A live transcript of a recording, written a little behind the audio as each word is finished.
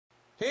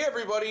Hey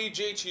everybody,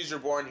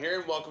 JTISREBORN here,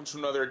 and welcome to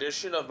another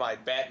edition of my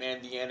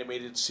Batman the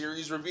Animated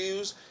Series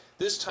reviews.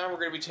 This time we're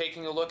going to be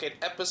taking a look at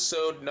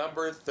episode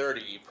number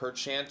 30,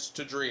 Perchance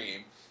to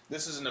Dream.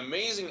 This is an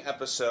amazing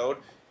episode,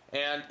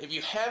 and if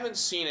you haven't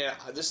seen it,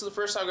 this is the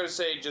first time I'm going to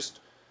say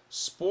just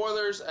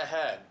spoilers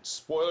ahead.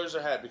 Spoilers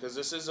ahead, because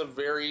this is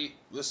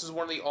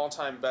one of the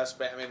all-time best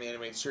Batman the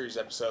Animated Series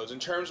episodes. In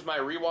terms of my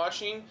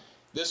rewatching,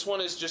 this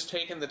one is just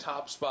taking the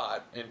top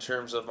spot in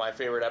terms of my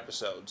favorite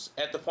episodes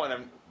at the point of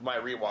my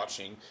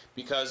rewatching,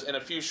 because in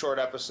a few short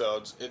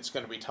episodes it's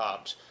going to be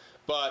topped.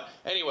 But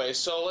anyway,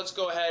 so let's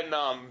go ahead and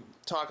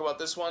talk about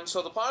this one.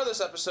 So the plot of this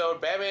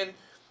episode, Batman,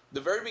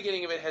 the very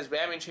beginning of it has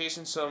Batman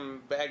chasing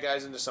some bad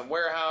guys into some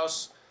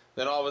warehouse.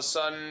 Then all of a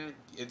sudden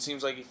it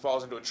seems like he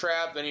falls into a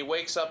trap. Then he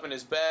wakes up in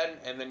his bed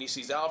and then he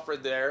sees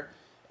Alfred there.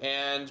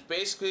 And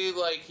basically,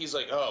 he's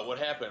like, oh, what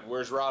happened?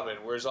 Where's Robin?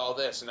 Where's all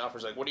this? And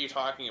Alfred's like, what are you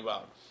talking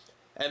about?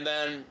 And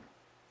then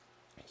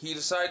he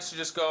decides to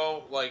just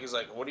go, he's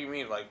like, what do you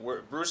mean?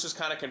 Bruce is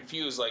kind of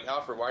confused,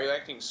 Alfred, why are you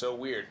acting so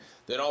weird?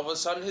 Then all of a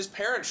sudden his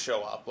parents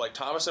show up,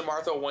 Thomas and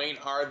Martha Wayne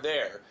are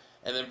there.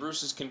 And then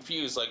Bruce is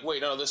confused,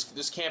 wait, no,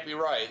 this can't be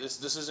right.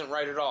 This isn't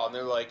right at all. And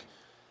they're like,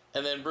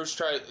 and then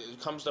Bruce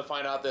comes to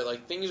find out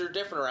that, things are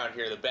different around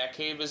here. The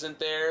Batcave isn't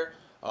there.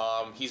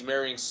 He's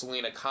marrying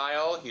Selina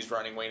Kyle. He's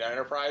running Wayne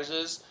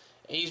Enterprises.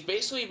 And he's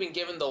basically been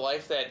given the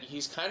life that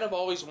he's kind of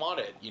always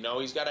wanted. You know,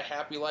 he's got a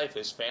happy life.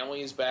 His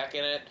family is back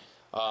in it.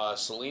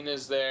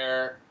 Selina's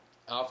there.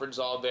 Alfred's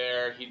all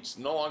there. He's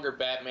no longer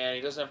Batman.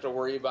 He doesn't have to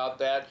worry about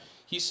that.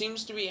 He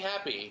seems to be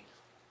happy.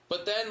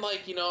 But then,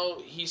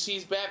 he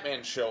sees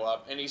Batman show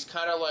up, and he's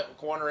kind of,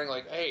 wondering,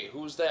 hey,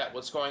 who's that?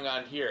 What's going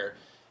on here?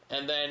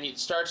 And then he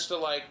starts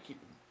to,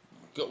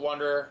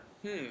 wonder,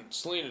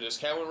 Selina, does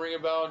Catwoman ring a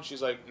bell? And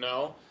she's like,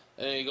 no.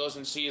 And then he goes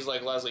and sees,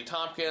 Leslie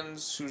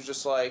Tompkins, who's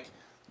just like,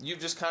 you've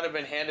just kind of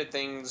been handed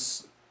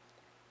things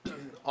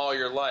all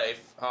your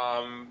life.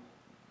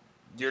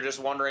 You're just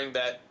wondering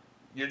that,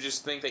 you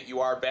just think that you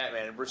are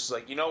Batman. And Bruce is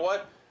like, you know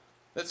what?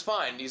 That's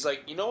fine. He's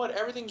like, you know what?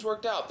 Everything's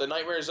worked out. The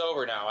nightmare's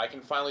over now. I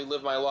can finally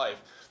live my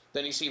life.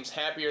 Then he seems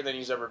happier than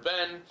he's ever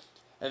been.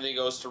 And then he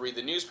goes to read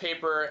the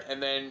newspaper.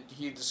 And then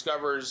he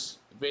discovers,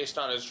 based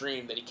on his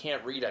dream, that he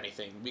can't read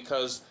anything.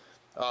 Because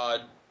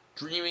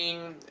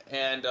dreaming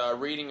and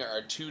reading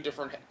are two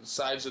different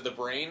sides of the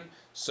brain.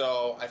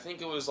 So I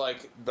think it was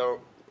the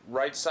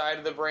right side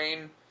of the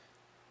brain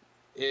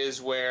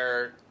is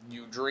where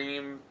you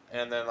dream,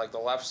 and then the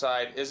left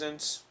side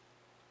isn't.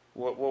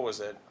 What was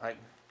it?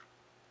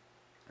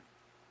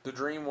 The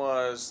dream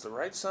was the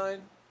right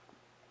side?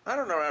 I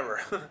don't remember.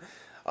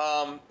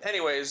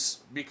 Anyways,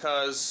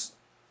 because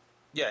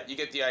yeah, you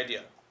get the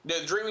idea.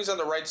 The dreaming's on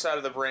the right side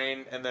of the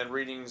brain, and then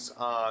reading's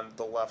on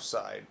the left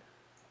side.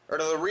 Or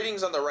no, the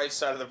reading's on the right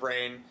side of the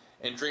brain,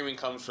 and dreaming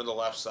comes from the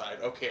left side.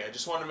 Okay, I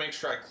just want to make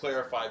sure I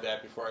clarified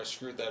that before I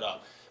screwed that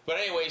up. But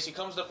anyways, he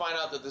comes to find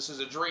out that this is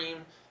a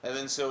dream, and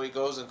then so he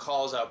goes and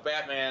calls out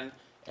Batman,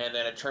 and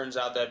then it turns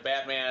out that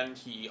Batman,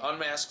 he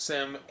unmasks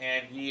him,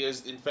 and he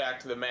is, in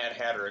fact, the Mad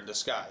Hatter in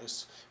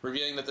disguise,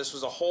 revealing that this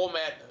was a whole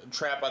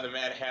trap by the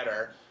Mad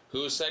Hatter,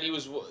 who said he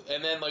was,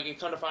 and then, he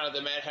come to find out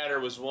the Mad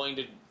Hatter was willing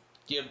to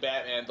give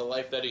Batman the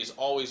life that he's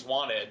always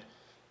wanted,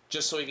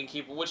 just so he can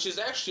keep, which is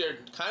actually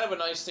kind of a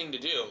nice thing to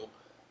do,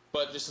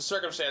 but just the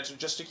circumstance,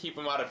 just to keep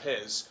him out of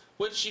his.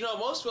 Which,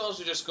 most villains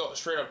would just go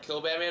straight up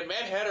kill Batman.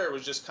 Mad Hatter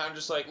was just kind of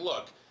just like,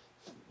 look,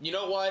 you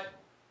know what?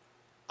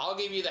 I'll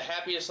give you the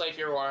happiest life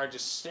you ever wanted.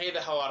 Just stay the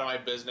hell out of my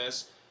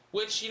business.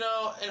 Which, in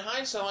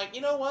hindsight, I'm like,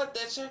 you know what?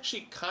 That's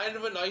actually kind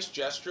of a nice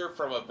gesture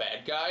from a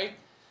bad guy.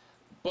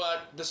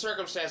 But the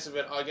circumstance of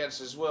it against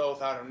his will,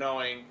 without him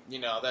knowing,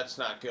 that's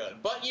not good.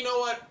 But you know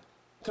what?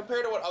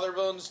 Compared to what other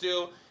villains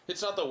do,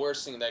 it's not the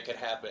worst thing that could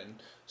happen.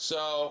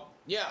 So,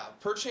 yeah,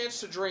 Perchance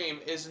to Dream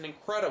is an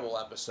incredible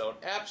episode.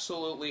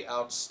 Absolutely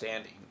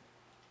outstanding.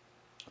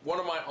 One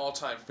of my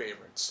all-time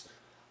favorites.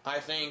 I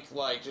think,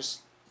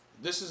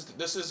 this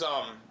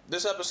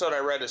episode I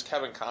read is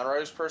Kevin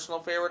Conroy's personal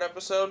favorite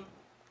episode.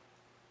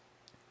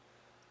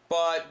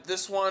 But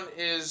this one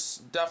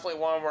is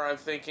definitely one where I'm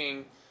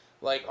thinking,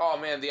 oh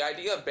man, the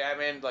idea of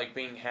Batman,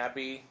 being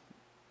happy,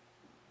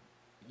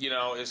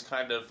 is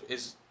kind of,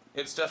 it's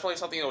definitely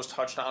something that was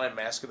touched on in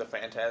Mask of the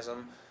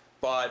Phantasm,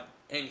 but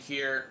in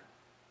here,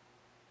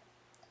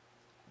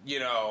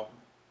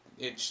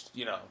 it's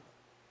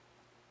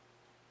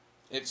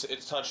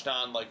touched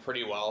on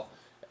pretty well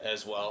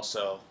as well.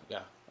 So yeah,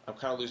 I'm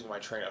kind of losing my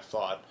train of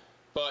thought,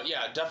 but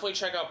yeah, definitely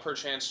check out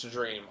Perchance to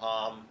Dream.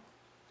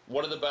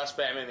 One of the best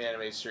Batman the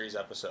Animated Series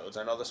episodes.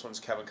 I know this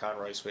one's Kevin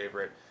Conroy's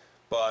favorite,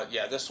 but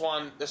yeah, this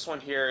one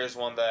here is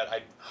one that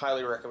I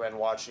highly recommend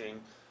watching.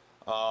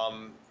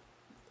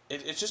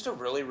 It's just a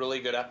really, really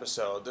good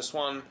episode. This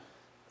one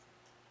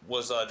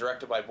was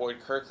directed by Boyd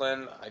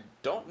Kirkland. I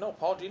don't know,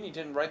 Paul Dini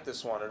didn't write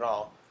this one at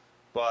all.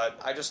 But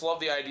I just love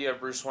the idea of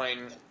Bruce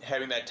Wayne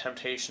having that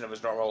temptation of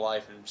his normal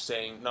life and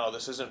saying, no,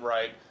 this isn't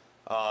right.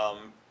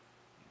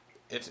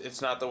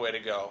 It's not the way to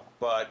go.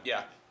 But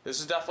yeah,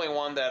 this is definitely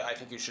one that I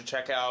think you should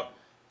check out.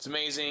 It's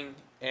amazing.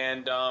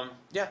 And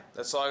yeah,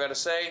 that's all I got to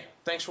say.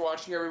 Thanks for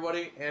watching,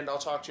 everybody, and I'll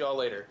talk to you all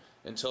later.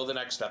 Until the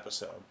next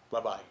episode.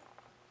 Bye-bye.